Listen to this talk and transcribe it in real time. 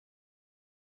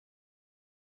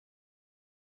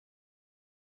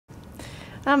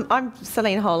I'm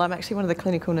Celine Hall. I'm actually one of the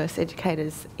clinical nurse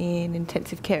educators in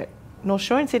intensive care at North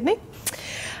Shore in Sydney.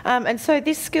 And so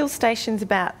this skills station's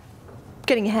about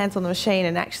getting your hands on the machine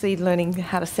and actually learning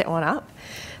how to set one up.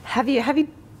 You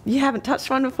haven't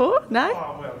touched one before? No?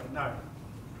 Oh, well, no.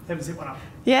 Haven't set one up.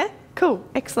 Yeah? Cool.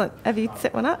 Excellent. Have you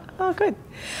set one up? Oh, good.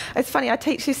 It's funny, I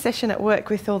teach this session at work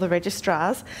with all the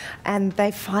registrars, and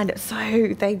they find it so,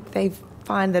 they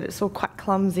find that it's all quite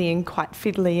clumsy and quite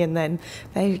fiddly, and then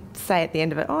they say at the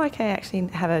end of it, oh, okay, I actually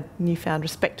have a newfound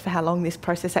respect for how long this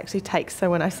process actually takes. So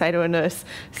when I say to a nurse,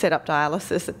 set up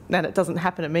dialysis, and it doesn't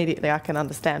happen immediately, I can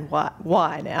understand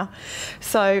why now.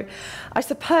 So I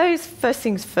suppose first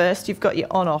things first, you've got your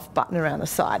on-off button around the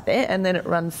side there, and then it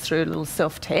runs through a little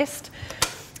self-test.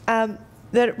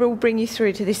 That will bring you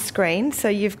through to this screen. So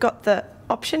you've got the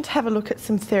option to have a look at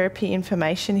some therapy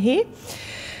information here.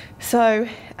 So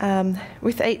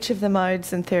with each of the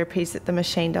modes and therapies that the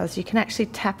machine does, you can actually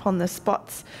tap on the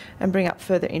spots and bring up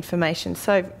further information.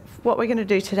 So what we're going to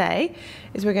do today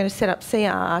is we're going to set up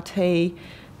CRRT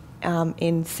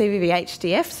in CVV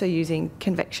HDF, so using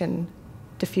convection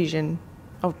diffusion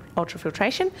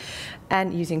ultrafiltration,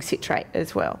 and using citrate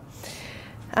as well.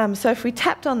 So if we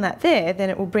tapped on that there, then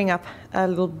it will bring up a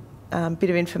little bit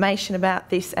of information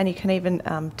about this, and you can even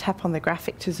tap on the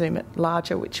graphic to zoom it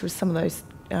larger, which was some of those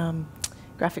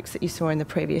graphics that you saw in the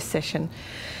previous session,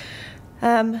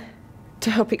 to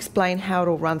help explain how it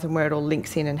all runs and where it all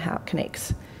links in and how it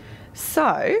connects.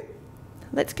 So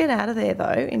let's get out of there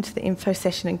though into the info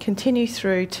session and continue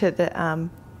through to the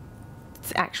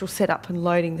actual setup and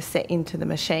loading the set into the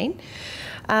machine.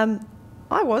 I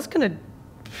was going to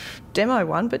demo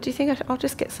one, but do you think I'll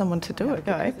just get someone to do it?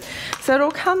 Go. So it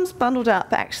all comes bundled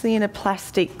up actually in a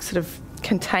plastic sort of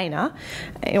container,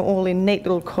 all in neat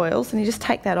little coils, and you just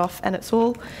take that off, and it's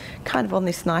all kind of on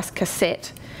this nice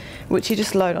cassette, which you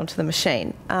just load onto the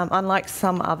machine. Unlike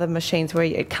some other machines where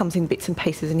it comes in bits and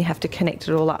pieces and you have to connect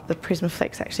it all up, the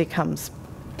Prismaflex actually comes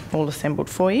all assembled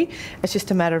for you. It's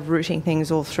just a matter of routing things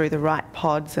all through the right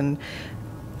pods and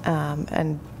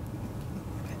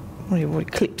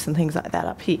clips and things like that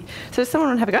up here. So does someone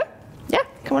want to have a go? Yeah,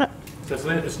 come on up. So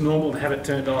it's normal to have it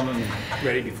turned on and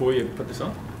ready before you put this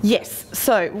on? Yes.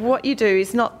 So what you do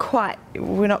is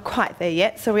we're not quite there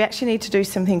yet, so we actually need to do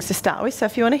some things to start with. So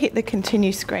if you want to hit the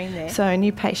continue screen there, so a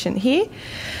new patient here,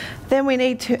 then we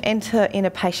need to enter in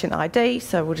a patient ID,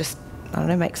 so we'll just, I don't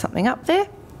know, make something up there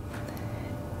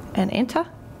and enter.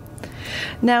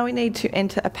 Now we need to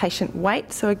enter a patient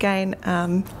weight, so again,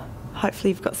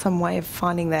 hopefully you've got some way of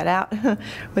finding that out,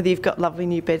 whether you've got lovely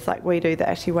new beds like we do that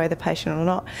actually weigh the patient or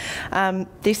not.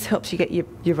 This helps you get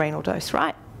your renal dose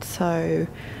right. So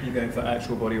you're going for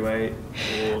actual body weight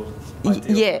or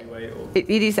ideal body weight? Or? It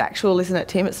is actual, isn't it,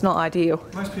 Tim? It's not ideal.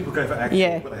 Most people go for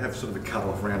actual, but they have sort of a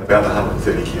cut-off around about the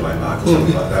 130 kilo mark or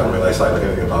something like that, where they say, look,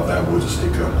 anything above that, we'll just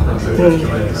stick to 130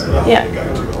 kilo rather than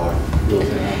going too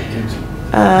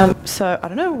high. So I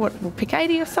don't know, we'll pick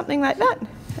 80 or something like that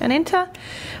and enter.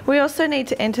 We also need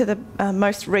to enter the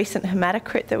most recent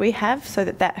hematocrit that we have, so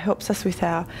that helps us with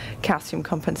our calcium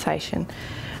compensation.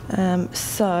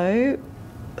 So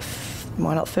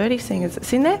why not 30, seeing as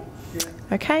it's in there? Yeah.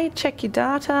 Okay, check your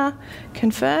data,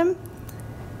 confirm.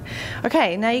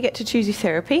 Okay, now you get to choose your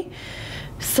therapy.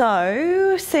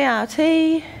 So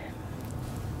CRT.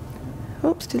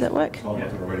 Oops, did that work?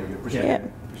 Yeah.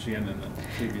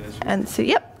 And so,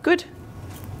 yep, good.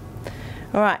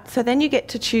 All right, so then you get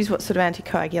to choose what sort of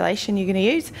anticoagulation you're going to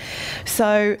use.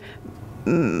 So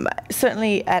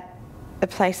certainly at a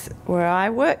place where I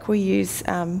work, we use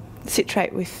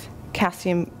citrate with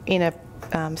calcium in a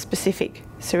specific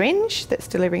syringe that's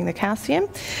delivering the calcium.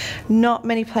 Not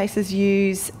many places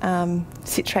use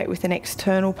citrate with an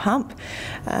external pump.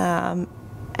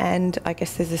 And I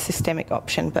guess there's a systemic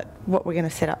option, but what we're going to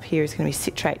set up here is going to be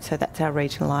citrate, so that's our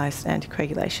regionalised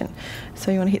anticoagulation.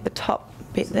 So you want to hit the top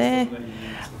bit there.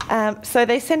 So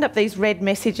they send up these red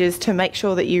messages to make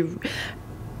sure that you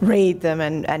read them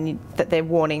and that they're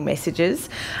warning messages.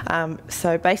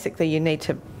 So basically you need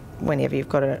to, whenever you've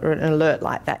got an alert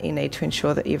like that, you need to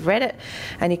ensure that you've read it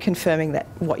and you're confirming that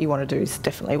what you want to do is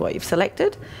definitely what you've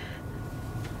selected.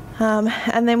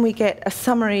 And then we get a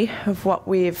summary of what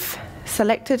we've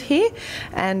selected here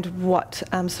and what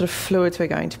sort of fluids we're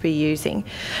going to be using.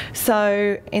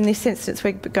 So in this instance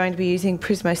we're going to be using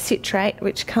Prismo citrate,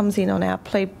 which comes in on our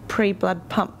pre-blood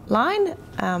pump line.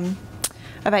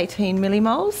 of 18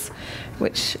 millimoles,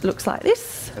 which looks like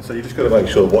this. And so you just got to make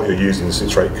sure what you're using, the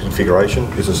citrate configuration,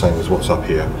 is the same as what's up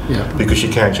here. Yeah. Because you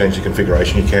can change the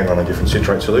configuration, you can run on different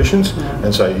citrate solutions,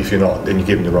 and so if you're not, then you're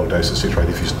giving the wrong dose of citrate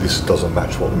if this doesn't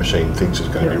match what the machine thinks it's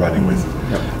going to be running with.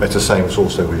 It's the same as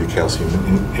also with your calcium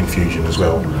infusion as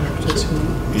well.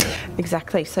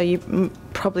 Exactly, so you're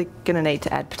probably going to need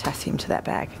to add potassium to that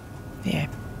bag. Yeah.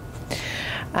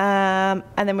 And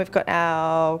then we've got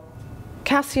our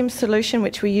calcium solution,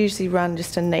 which we usually run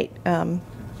just a neat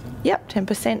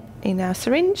 10% in our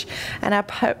syringe, and our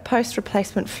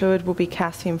post-replacement fluid will be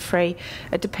calcium-free.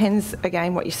 It depends,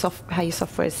 again, what how your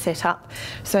software is set up.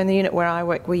 So in the unit where I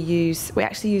work, we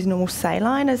actually use normal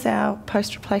saline as our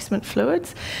post-replacement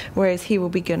fluids, whereas here we're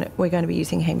going to be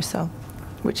using Hemosol,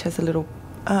 which has a little,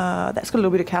 that's got a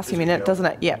little bit of calcium in it, doesn't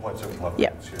it? Yeah.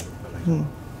 Yep.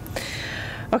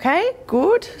 Okay,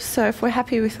 good. So if we're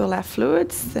happy with all our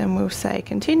fluids, then we'll say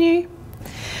continue.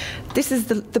 This is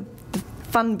the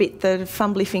fun bit, the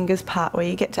fumbly fingers part, where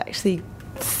you get to actually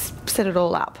set it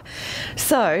all up.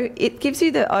 So it gives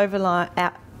you the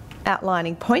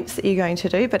outlining points that you're going to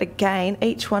do, but again,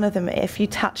 each one of them, if you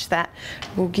touch that,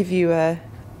 will give you a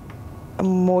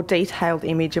more detailed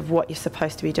image of what you're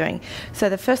supposed to be doing. So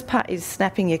the first part is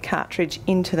snapping your cartridge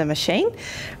into the machine,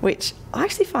 which I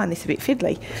actually find this a bit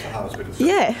fiddly.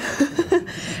 Yeah.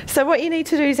 So what you need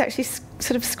to do is actually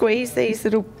sort of squeeze these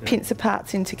little pincer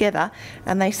parts in together,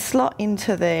 and they slot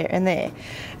into there and there.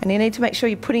 And you need to make sure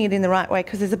you're putting it in the right way,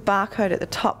 because there's a barcode at the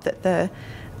top that the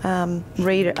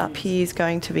reader up here is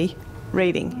going to be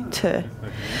reading to.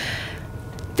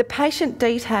 The patient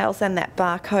details and that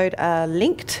barcode are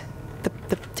linked,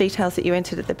 the details that you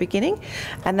entered at the beginning,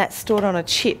 and that's stored on a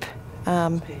chip.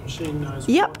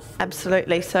 Yep,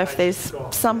 absolutely. So if there's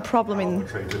some problem in...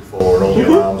 For and all the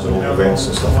alarms and all the events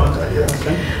and stuff like that,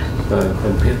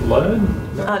 And hit load?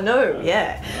 No,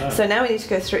 yeah. So now we need to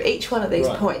go through each one of these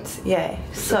points. Yeah.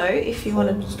 So if you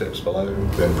want to... Steps below,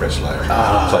 then press low.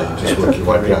 So you can just work your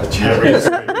way down the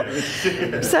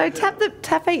chair. So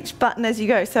tap each button as you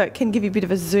go, so it can give you a bit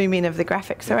of a zoom in of the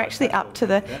graphics. So we're actually up to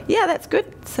the... Yeah, that's good.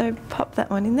 So pop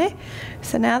that one in there.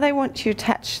 So now they want you to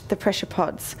attach the pressure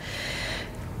pods.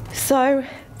 So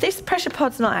this pressure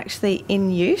pod's not actually in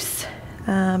use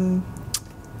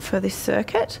for this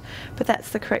circuit, but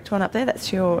that's the correct one up there.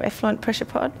 That's your effluent pressure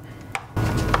pod.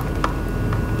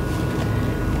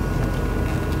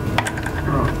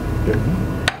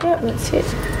 Yep, that's it.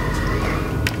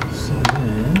 So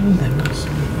then there must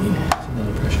be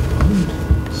another pressure pod.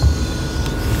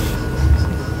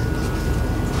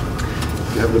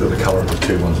 You have a look at the colour of the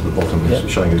two ones at the bottom,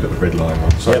 it's showing you've got the red line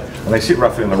on. So, and they sit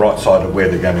roughly on the right side of where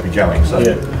they're going to be going, so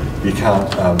you can't,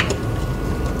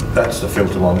 that's the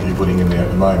filter one that you're putting in there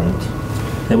at the moment.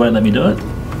 They won't let me do it?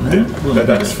 No?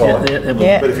 That's fine.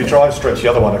 But if you try and stretch the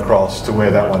other one across to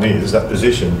where that one is, that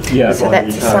position, so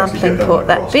that's the sampling port,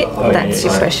 that bit, that's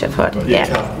your pressure pod. You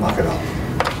can't muck it up.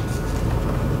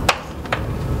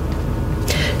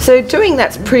 So doing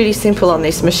that's pretty simple on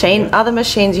this machine. Other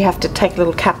machines you have to take a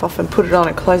little cap off and put it on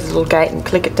and close the little gate and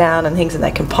click it down and things, and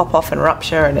they can pop off and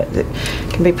rupture, and it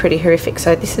can be pretty horrific.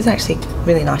 So this is actually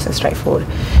really nice and straightforward.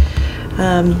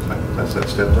 That's that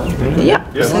step done.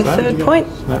 Yep, so third point.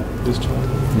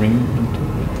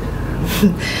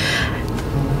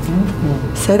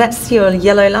 So that's your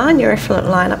yellow line, your effluent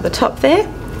line up the top there.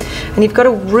 And you've got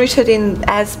to route it in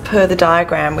as per the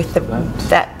diagram with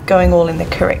that going all in the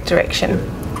correct direction.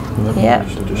 Yeah.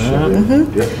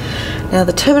 Now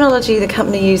the terminology the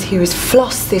company use here is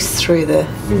floss this through the...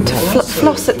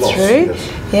 floss it through.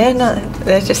 Yes. Yeah, no,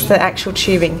 they're just the actual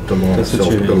tubing. The line itself,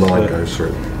 the line goes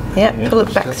through. Yeah, pull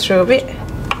it back through a bit.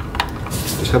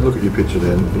 Just have a look at your picture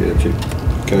then. Yeah, it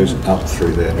goes up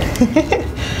through there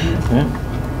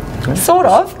now. Sort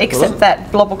of, except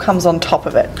that blobble comes on top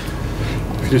of it.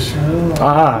 Just,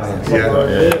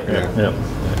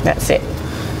 That's it.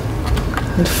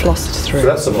 And floss it through. So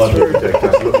that's the blood detector.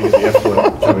 That's looking at the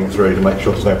effluent coming through to make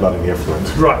sure there's no blood in the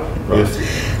effluent. Right.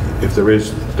 If there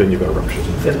is, then you've got a rupture.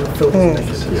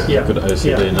 Good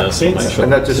OCD nurse to make sure.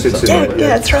 And that just sits in there.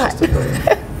 Yeah, that's right.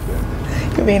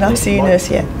 You'll be an ICU nurse,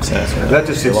 yeah. That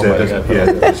just sits there, doesn't it? Yeah,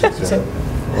 that just sits there.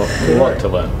 We like to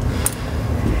learn.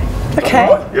 Okay,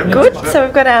 good. So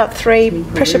we've got our 3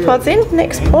 pressure pods in.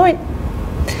 Next point.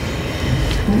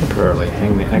 Temporarily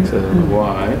hang the axis of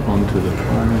Y onto the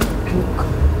primary hook.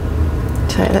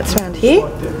 So that's around here.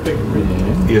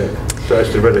 Yeah. So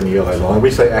it's the red and yellow line.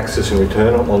 We say axis and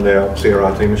return on our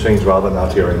CRRT machines rather than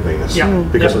arterial and venous. Yeah.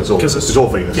 Because it's all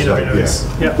venous. So,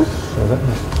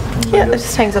 Yeah, it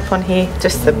just hangs up on here.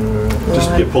 Just the just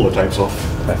pull the tapes off.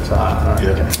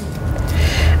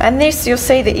 And this, you'll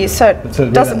see that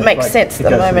it doesn't make sense at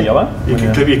the moment. You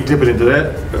can clip it into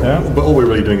there, but all we're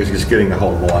really doing is just getting the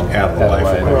whole line out of the way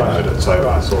from where we load it. So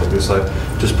that's all it is. So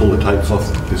just pull the tapes off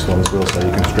this one as well, so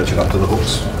you can stretch it up to the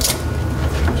hooks.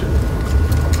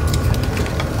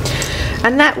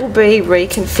 And that will be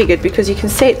reconfigured, because you can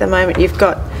see at the moment you've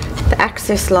got the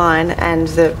access line and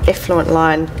the effluent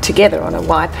line together on a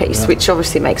Y piece, which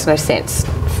obviously makes no sense.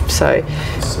 So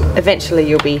eventually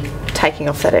you'll be taking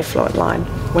off that effluent line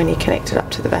when you connect it up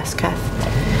to the vas cath.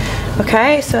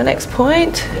 Okay, so next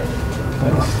point.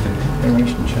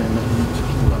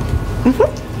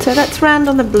 So that's round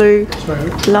on the blue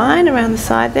line around the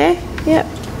side there. Yep.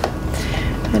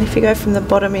 And if you go from the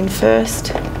bottom in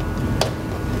first.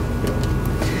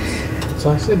 So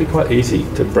I think it'd be quite easy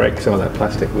to break some of that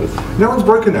plastic with. No one's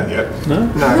broken that yet. No?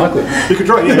 No. You could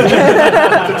try it.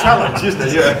 Yeah. It's a challenge, isn't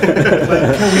it?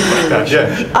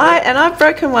 Yeah. I've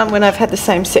broken one when I've had the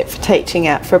same set for teaching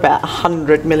out for about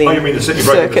 100 million. Oh, you mean the set you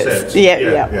broke the sets?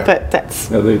 Yeah. But that's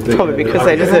probably because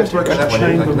they deserve to.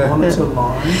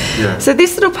 So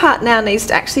this little part now needs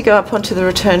to actually go up onto the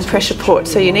return pressure port.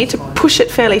 So you need to push it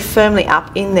fairly firmly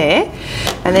up in there,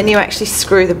 and then you actually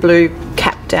screw the blue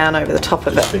cap down over the top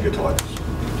of it. Finger tight.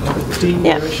 The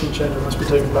aeration chamber must be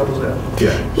taking bubbles out.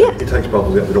 Yeah. It takes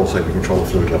bubbles out, but also we control the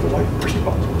fluid level by pushing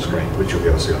buttons on the screen, which you'll be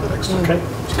able to see on the next one. Okay,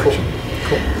 cool.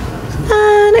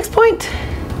 Next point.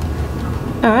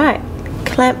 All right,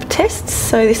 clamp tests.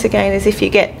 So this again is if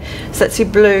you get, so that's your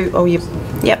blue, or your,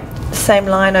 same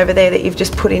line over there that you've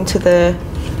just put into the...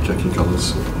 Check your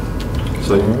colours.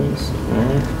 So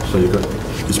you've got,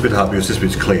 it's a bit hard because this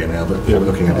bit's clear now, but what we're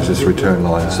looking at is this return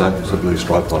line, so it's a blue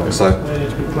stripe on it. So it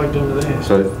needs to be plugged into there.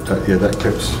 So that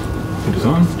keeps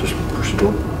design. Just push it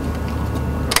on.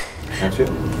 That's it.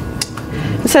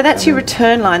 So that's your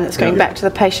return line that's going back to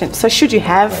the patient. So should you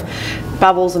have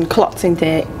bubbles and clots in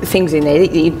there, things in there,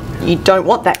 you don't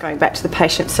want that going back to the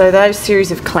patient. So those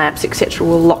series of clamps, etc.,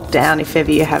 will lock down if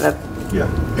ever you have a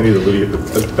any of the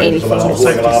alarm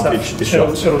pitch is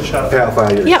shut. Power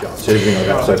failure is shut. So everything like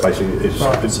that. So basically, it's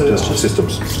just the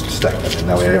system's stagnant and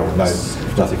no air,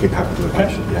 nothing can happen to the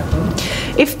patient.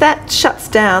 If that shuts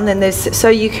down, then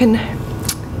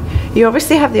you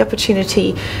obviously have the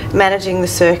opportunity managing the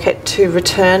circuit to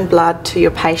return blood to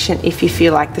your patient if you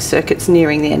feel like the circuit's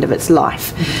nearing the end of its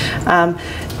life.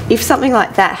 If something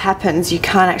like that happens, you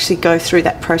can't actually go through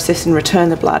that process and return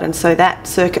the blood, and so that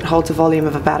circuit holds a volume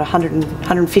of about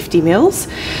 150 mils,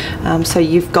 so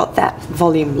you've got that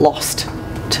volume lost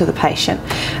to the patient.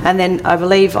 And then I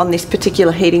believe on this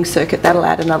particular heating circuit that'll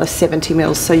add another 70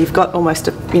 mils, so you've got almost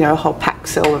a whole pack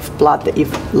cell of blood that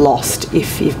you've lost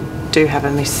if you do have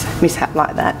a mishap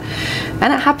like that.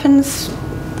 And it happens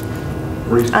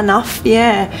enough,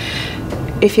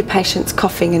 if your patient's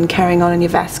coughing and carrying on and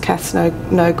your vas cath's no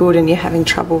good and you're having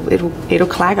trouble, it'll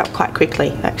clag up quite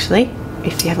quickly actually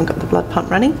if you haven't got the blood pump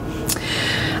running.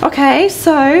 Okay,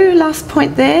 so last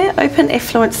point there, open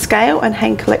effluent scale and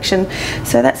hang collection.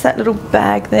 So that's that little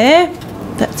bag there.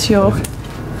 That's your...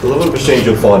 A lot of machines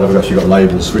you'll find have actually got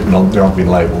labels written on, they aren't been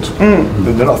labelled.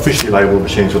 They're not officially labelled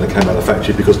machines when they come out of the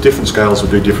factory because different scales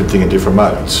will do different thing in different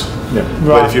modes.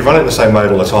 But if you run it in the same mode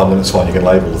all the time, then it's fine, you can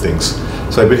label things.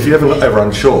 So, but if you're ever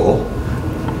unsure,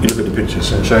 you look at the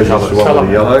pictures and it shows you the one with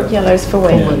the yellow. Yellow's for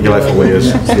wee. Yellow for wee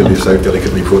is so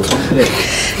delicately put.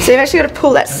 So you've actually got to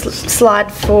pull that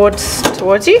slide forward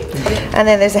towards you, and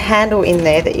then there's a handle in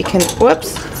there that you can,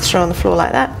 throw on the floor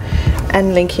like that,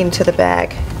 and link into the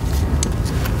bag.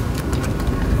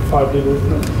 5 litre,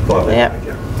 isn't it? 5 litre,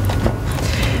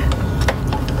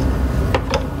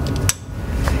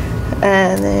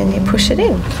 And then you push it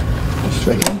in.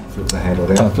 Flip the handle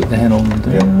down. Flip the handle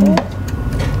down.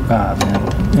 The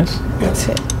handle. Yes. That's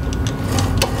it.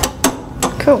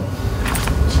 Cool.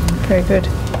 Very good.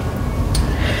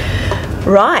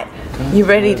 Right. You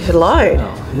ready to load?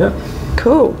 Yep.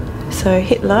 Cool. So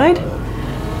hit load,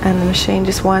 and the machine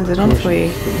just winds it on for you,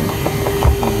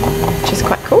 which is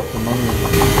quite cool.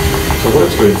 So what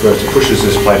it's doing first, it pushes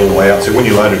this plate all the way out. So when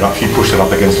you load it up, you push it up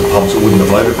against the pump so it wouldn't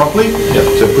have loaded properly.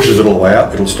 So it pushes it all the way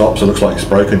out, it'll stop, so it looks like it's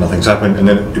broken, nothing's happened, and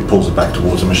then it pulls it back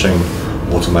towards the machine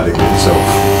automatically itself.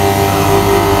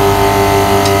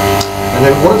 And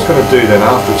then what it's going to do then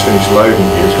after it's finished loading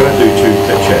here, it's going to do 2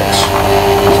 checks.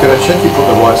 It's going to check you put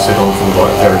the right set on for the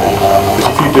right therapy. Because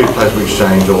if you do plasma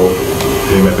exchange or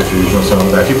hemoperfusion or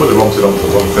something like that, if you put the wrong set on for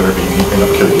the wrong therapy, you end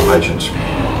up killing your patients.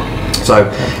 So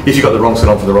if you've got the wrong set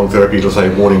on for the wrong therapy, it'll say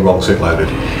warning wrong set loaded,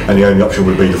 and the only option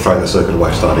would be to throw the circuit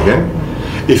away, start again.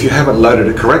 If you haven't loaded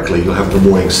it correctly, you'll have the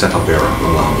warning setup error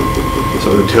alarm.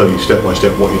 So it'll tell you step by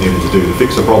step what you needed to do to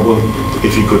fix the problem.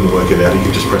 If you couldn't work it out, you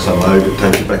could just press unload. It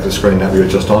takes you back to the screen that we were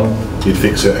just on. You'd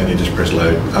fix it and you just press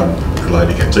load, load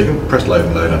again. So you can press load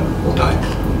and load all day.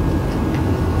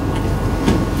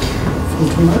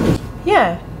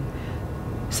 Yeah.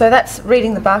 So that's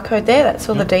reading the barcode there. That's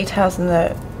all the details and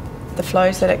the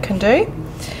flows that it can do.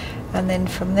 And then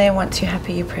from there, once you're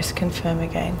happy, you press confirm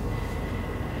again.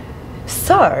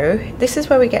 So this is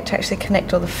where we get to actually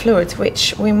connect all the fluids,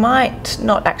 which we might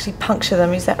not actually puncture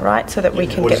them, is that right? So that we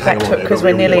can get back to it, because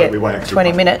we're nearly at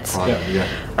 20 minutes.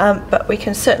 But we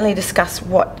can certainly discuss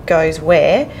what goes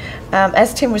where.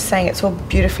 As Tim was saying, it's all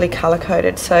beautifully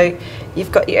colour-coded. So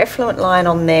you've got your effluent line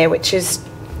on there, which is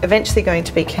eventually going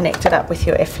to be connected up with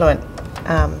your effluent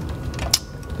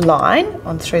line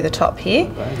on through the top here.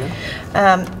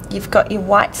 You've got your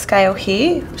white scale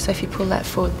here, so if you pull that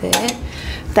forward there,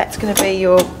 that's going to be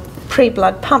your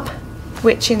pre-blood pump,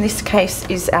 which in this case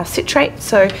is our citrate.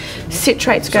 So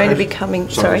citrate's going to be coming.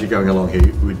 Sorry, as you're going along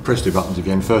here, we press the buttons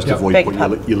again. First of all, you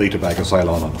put your litre bag of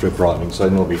saline on for brightening. So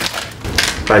there'll be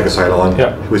bag of saline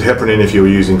with heparin. If you were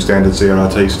using standard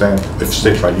CRRT, if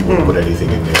citrate, you wouldn't put anything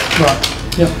in there.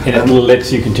 Right. And it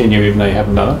lets you continue even though you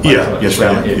haven't done it.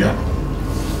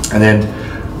 And then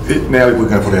now we're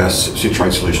going to put our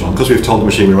citrate solution on. Because we've told the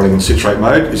machine we're running in citrate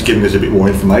mode, it's giving us a bit more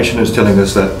information. It's telling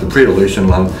us that the pre-dilution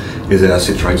one is our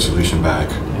citrate solution bag.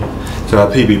 So our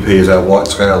PBP is our white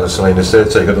scale, as Selena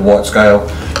said. So you've got the white scale,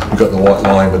 we've got the white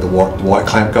line with the white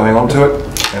clamp going onto it,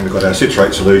 and we've got our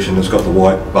citrate solution that's got the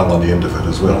white bung on the end of it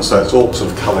as well. So it's all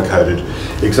sort of colour-coded,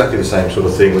 exactly the same sort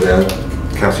of thing with our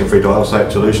calcium-free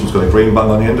dialysate solution. It's got a green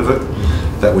bung on the end of it.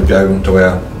 That would go into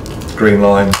our green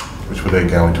line, which would then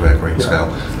go into our green scale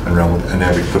and run with, and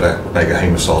now we put a bag of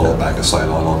hemosol or bag of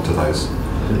saline onto those.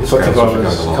 If I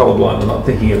was colourblind and not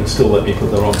thinking it would still let me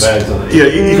put the wrong bags on it. Yeah,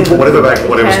 you can put whatever bag,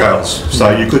 whatever scales.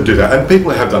 So you could do that, and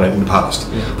people have done it in the past.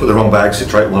 Put the wrong bag,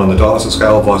 citrate one on the dialysate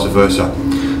scale, vice versa.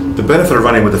 The benefit of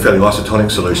running with the fairly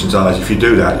isotonic solutions is if you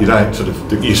do that, you don't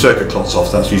your circuit clots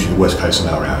off. That's usually the worst case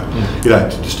scenario. You don't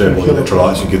disturb all the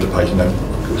electrolytes. You give the patient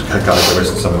cardiac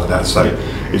arrest and something like that. So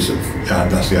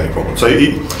that's the only problem. So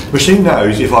machine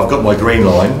knows if I've got my green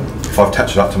line, if I've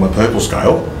attached it up to my purple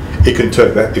scale, it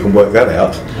can work that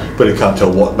out, but it can't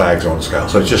tell what bags are on the scale.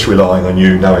 So it's just relying on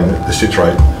you knowing that the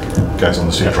citrate goes on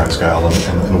the citrate scale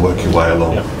and work your way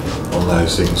along on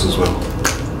those things as well.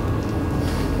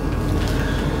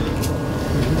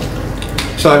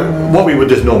 So what we would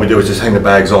just normally do is just hang the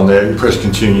bags on there, you press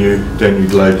continue, then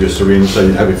you'd load your syringe. So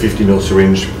you'd have a 50ml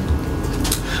syringe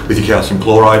with your calcium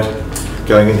chloride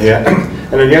going in here.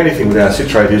 And then the only thing with our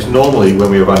citrate is normally when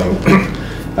we're running,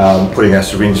 putting our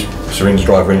syringe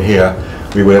driver in here,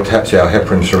 we would attach our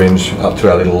heparin syringe up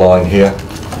to our little line here.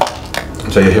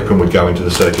 So your heparin would go into the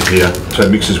circuit here, so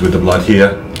it mixes with the blood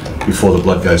here before the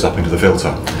blood goes up into the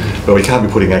filter. But we can't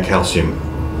be putting our calcium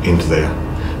into there,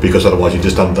 because otherwise you've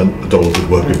just done all the good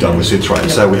work we've done with citrate.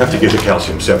 So we have to give the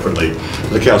calcium separately.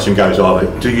 The calcium goes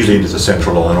usually into the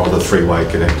central line or the three-way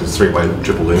connectors, three-way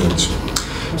triple lumens.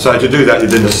 So to do that, then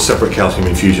there's a separate calcium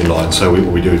infusion line. So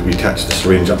what we do is we attach the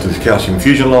syringe up to the calcium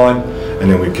infusion line, and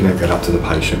then we connect that up to the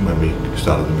patient when we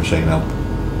started the machine up.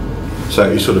 So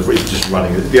it's just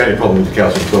running. The only problem with the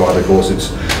calcium chloride, of course,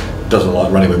 it doesn't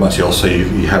like running with much else. So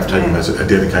you have taken as a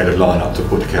dedicated line up to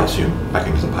put the calcium back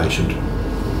into the patient.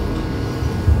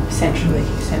 Centrally.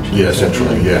 Yeah,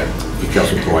 centrally, yeah. The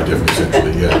calcium chloride definitely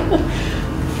centrally, yeah.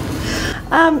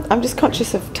 I'm just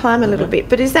conscious of time a little bit,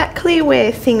 but is that clear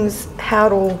how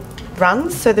it all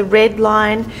runs? So the red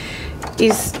line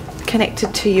is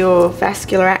connected to your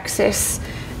vascular access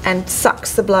and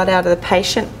sucks the blood out of the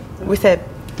patient with a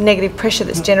negative pressure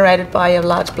that's generated by your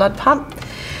large blood pump.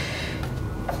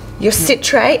 Your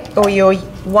citrate or your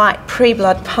white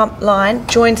pre-blood pump line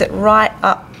joins it right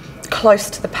up close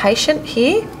to the patient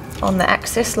here on the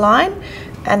access line,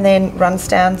 and then runs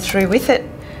down through with it,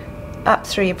 up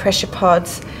through your pressure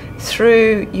pods,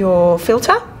 through your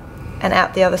filter, and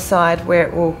out the other side where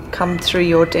it will come through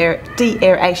your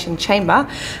de-aeration chamber,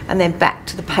 and then back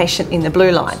to the patient in the blue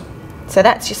line. So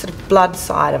that's your sort of blood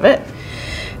side of it.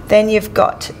 Then you've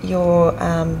got your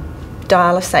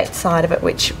dialysate side of it,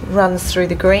 which runs through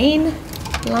the green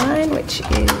line, which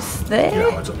is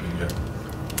there.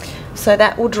 So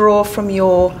that will draw from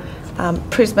your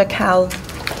Prismacal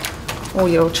or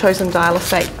your chosen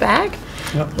dialysate bag,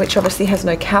 which obviously has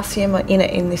no calcium in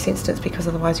it in this instance, because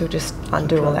otherwise you'll just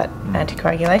undo all that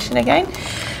anticoagulation again.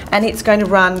 And it's going to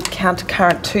run counter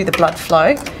current to the blood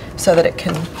flow so that it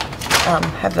can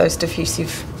have those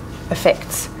diffusive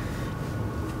effects.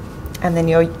 And then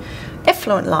your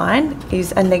effluent line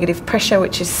is a negative pressure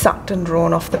which is sucked and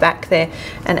drawn off the back there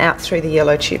and out through the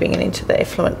yellow tubing and into the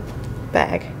effluent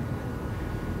bag.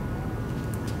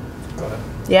 Got it.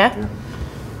 Yeah?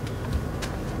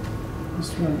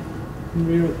 Just one.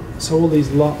 So all these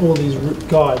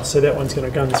guides. So that one's going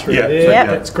to gun through Yeah, there. so, yeah.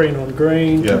 That's green on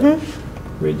green. Yeah.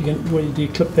 Where do you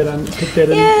clip that in? Clip that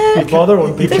in? Yeah. Do you bother or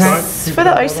people don't? This for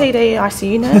the OCD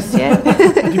ICU nurse, yeah.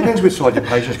 It depends which side your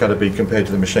patient's going to be compared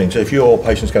to the machine. So if your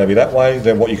patient's going to be that way,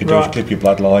 then what you could do is Right. clip your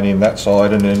blood line in that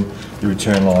side, and then your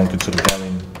return line could sort of go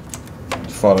in,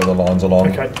 follow the lines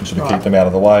along, Okay, and sort of right. keep them out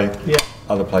of the way. Yeah.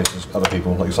 Other places, other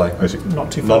people, like you say,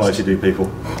 Not too fast. non-OCD people.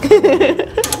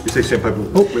 You see some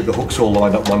people with the hooks all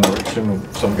lined up one direction,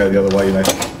 and some go the other way. You know,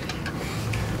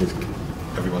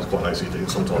 everyone's quite OCD, and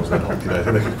sometimes they're not. You know,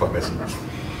 they can be quite messy.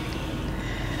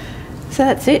 So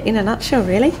that's it in a nutshell,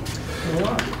 really.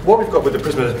 What we've got with the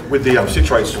Prisma, with the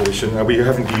citrate solution, we're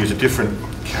having to use a different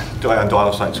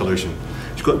dialysate solution.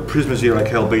 It's got Prisma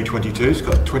 0Cal B22, it's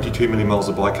got 22 millimoles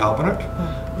of bicarbonate,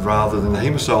 rather than the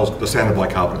Hemosol's, the standard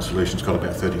bicarbonate solution's got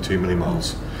about 32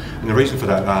 millimoles. And the reason for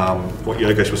that, what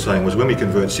Yogesh was saying, was when we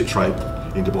convert citrate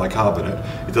into bicarbonate,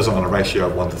 it does it on a ratio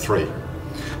of 1 to 3.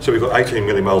 So we've got 18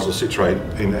 millimoles of citrate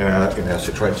in our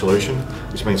citrate solution,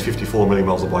 which means 54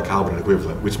 millimoles of bicarbonate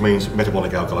equivalent, which means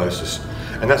metabolic alkalosis.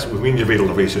 And that's, when you read all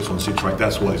the research on citrate,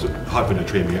 that's what is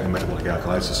hyponatremia and metabolic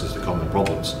alkalosis is the common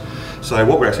problems. So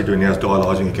what we're actually doing now is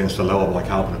dialysing against a lower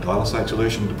bicarbonate dialysate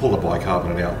solution to pull the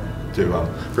bicarbonate out to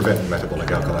prevent the metabolic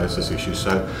alkalosis issues.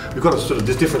 So we've got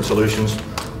there's different solutions.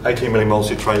 18 millimoles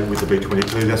citrate with the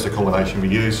B22, that's the combination we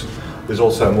use. There's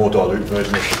also a more dilute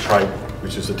version of citrate,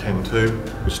 which is the 10-2,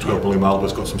 which is 12 millimoles, but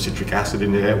it's got some citric acid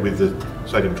in there with the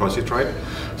sodium tricitrate.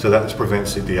 So that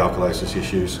prevents the alkalosis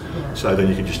issues. So then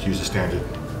you can just use a standard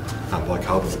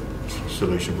bicarbonate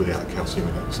solution without calcium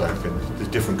in it. So there's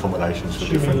different combinations for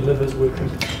Assuming different. the liver's working.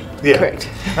 Yeah. Correct.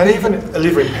 And even a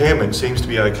liver impairment seems to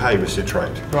be okay with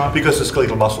citrate. Right. Because the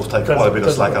skeletal muscles take quite a bit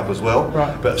of slack up as well.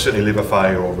 Right. But certainly liver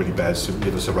failure or really bad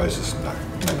liver cirrhosis, no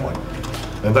point.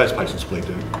 And those patients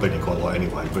bleeding quite a lot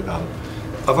anyway. But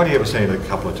I've only ever seen it a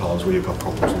couple of times where you've got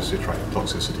problems with citrate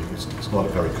toxicity. It's not a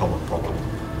very common problem.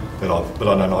 But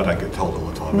I don't get told all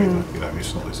the time either. You know,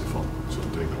 it's not as if I'm sort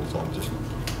of doing it all the time.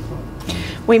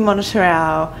 We monitor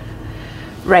our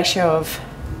ratio of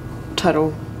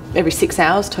total every 6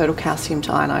 hours, total calcium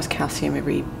to ionised calcium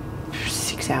every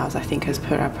 6 hours, I think, as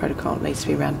per our protocol. It needs to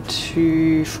be around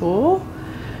 2-4.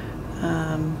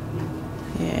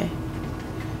 Yeah.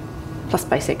 Plus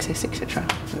base excess, etc.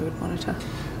 we would monitor.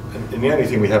 And the only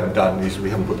thing we haven't done is we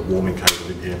haven't put the warming cable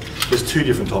in here. There's two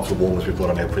different types of warmers we've got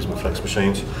on our Prisma Flex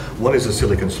machines. One is a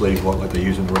silicon sleeve like they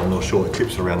use in the Royal North Shore. It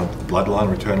clips around the blood line,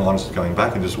 return line is going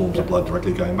back, and just warms the blood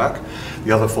directly going back.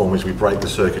 The other form is we break the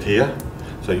circuit here.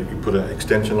 So you put an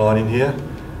extension line in here,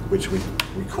 which we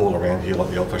call around here like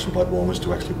the old-fashioned blood warmers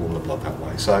to actually warm the blood that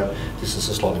way. So this is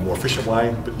a slightly more efficient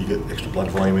way, but you get extra blood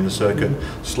volume in the circuit.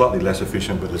 Slightly less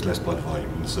efficient, but there's less blood volume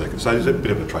in the circuit. So there's a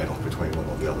bit of a trade-off between one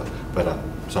or the other. But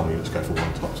some units go for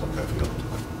one type, some go for the other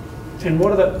type. And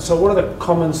what are the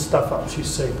common stuff-ups you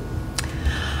see?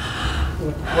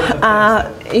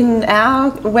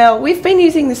 We've been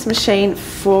using this machine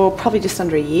for probably just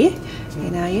under a year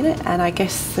in our unit, and I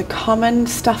guess the common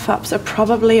stuff-ups are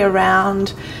probably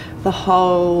around the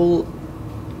whole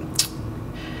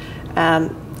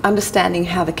understanding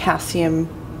how the calcium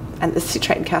and the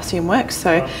citrate and calcium works.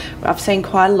 So I've seen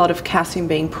quite a lot of calcium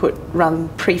being run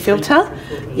pre-filter,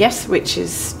 yes, which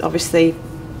is obviously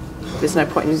there's no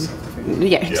point in.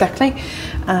 Yeah, exactly.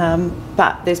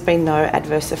 But there's been no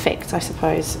adverse effects, I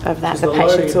suppose, of that. The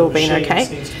patient's all been okay.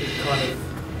 Seems to be kind of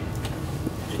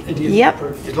Yep.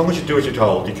 As long as you do as you're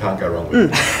told, you can't go wrong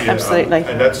with it. Yeah, absolutely.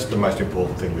 And that's the most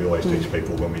important thing we always teach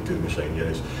people when we do the machine.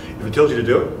 Yes, if it tells you to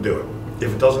do it, do it.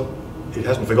 If it doesn't, it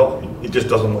hasn't forgotten. It just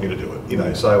doesn't want you to do it. You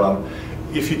know, so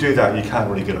if you do that, you can't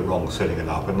really get it wrong setting it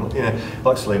up. And you know,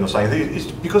 like Celine was saying,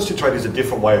 it's because citrate is a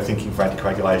different way of thinking for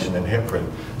anticoagulation than heparin.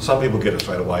 Some people get it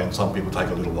straight away, and some people take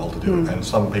a little while to do it. And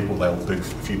some people, they'll do a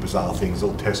few bizarre things.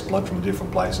 They'll test blood from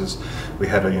different places. We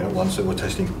had a unit once that were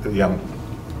testing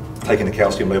taking the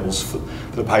calcium levels for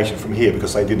the patient from here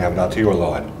because they didn't have an arterial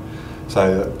line.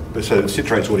 So the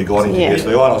citrate's already gone into here, so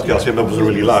the ionised calcium levels are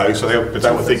really low, so they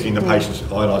were thinking the patient's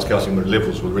ionised calcium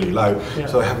levels were really low,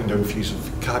 so they're having to infuse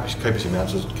copious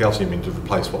amounts of calcium in to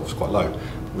replace what was quite low.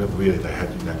 Really, they had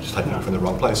just taken it from the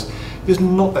wrong place. There's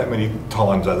not that many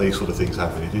times that these sort of things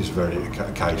happen. It is very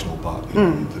occasional, but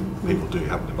people do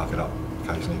happen to muck it up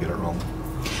occasionally, get it wrong.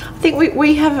 I think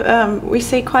we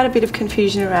see quite a bit of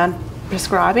confusion around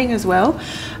prescribing as well.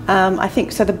 I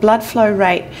think so. The blood flow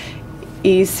rate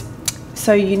is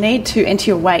So you need to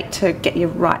enter your weight to get your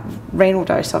right renal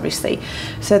dose, obviously.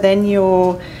 So then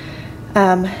your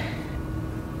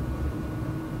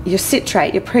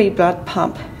citrate, your pre-blood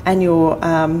pump, and your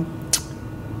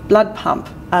blood pump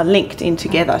are linked in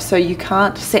together. So you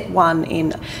can't set one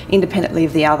in independently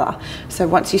of the other. So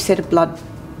once you set a blood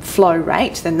flow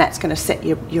rate, then that's going to set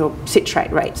your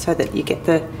citrate rate so that you get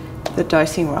the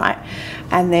dosing right.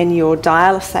 And then your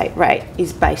dialysate rate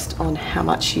is based on how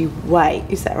much you weigh.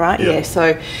 Is that right? Yeah.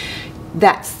 So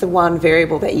that's the one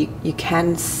variable that you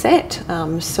can set.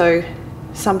 So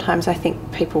sometimes I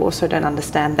think people also don't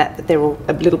understand that they're all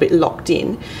a little bit locked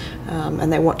in,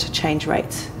 and they want to change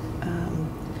rates.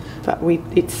 But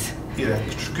it's... Yeah,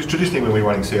 because traditionally when we're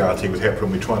running CRRT with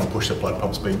heparin, we're trying to push the blood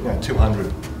pump speed, 200,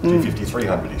 250,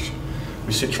 300-ish.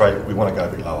 With citrate, we want to go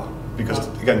a bit lower. Because,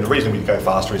 again, the reason we go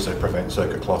faster is to prevent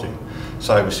circuit clotting.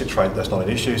 So with citrate, that's not an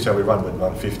issue, so we run with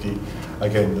 150.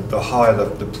 Again, the higher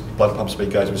the blood pump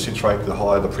speed goes with citrate, the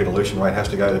higher the pre-dilution rate has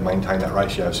to go to maintain that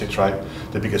ratio of citrate,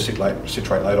 the bigger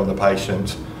citrate load on the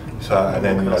patient. So, and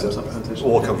then, and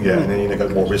then you've got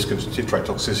more risk of citrate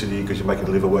toxicity because you're making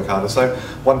the liver work harder. So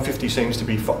 150 seems to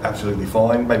be absolutely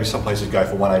fine. Maybe some places go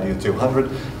for 180 or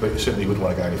 200, but you certainly wouldn't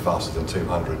want to go any faster than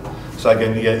 200. So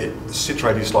again,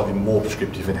 citrate is slightly more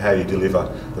prescriptive in how you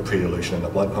deliver the pre-dilution and the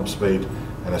blood pump speed.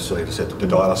 And as I said, the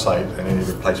dialysate and any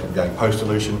replacement going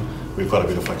post-dilution, we've got a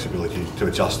bit of flexibility to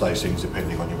adjust those things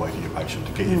depending on your weight of your patient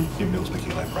to get your mils per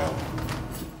kilo per hour.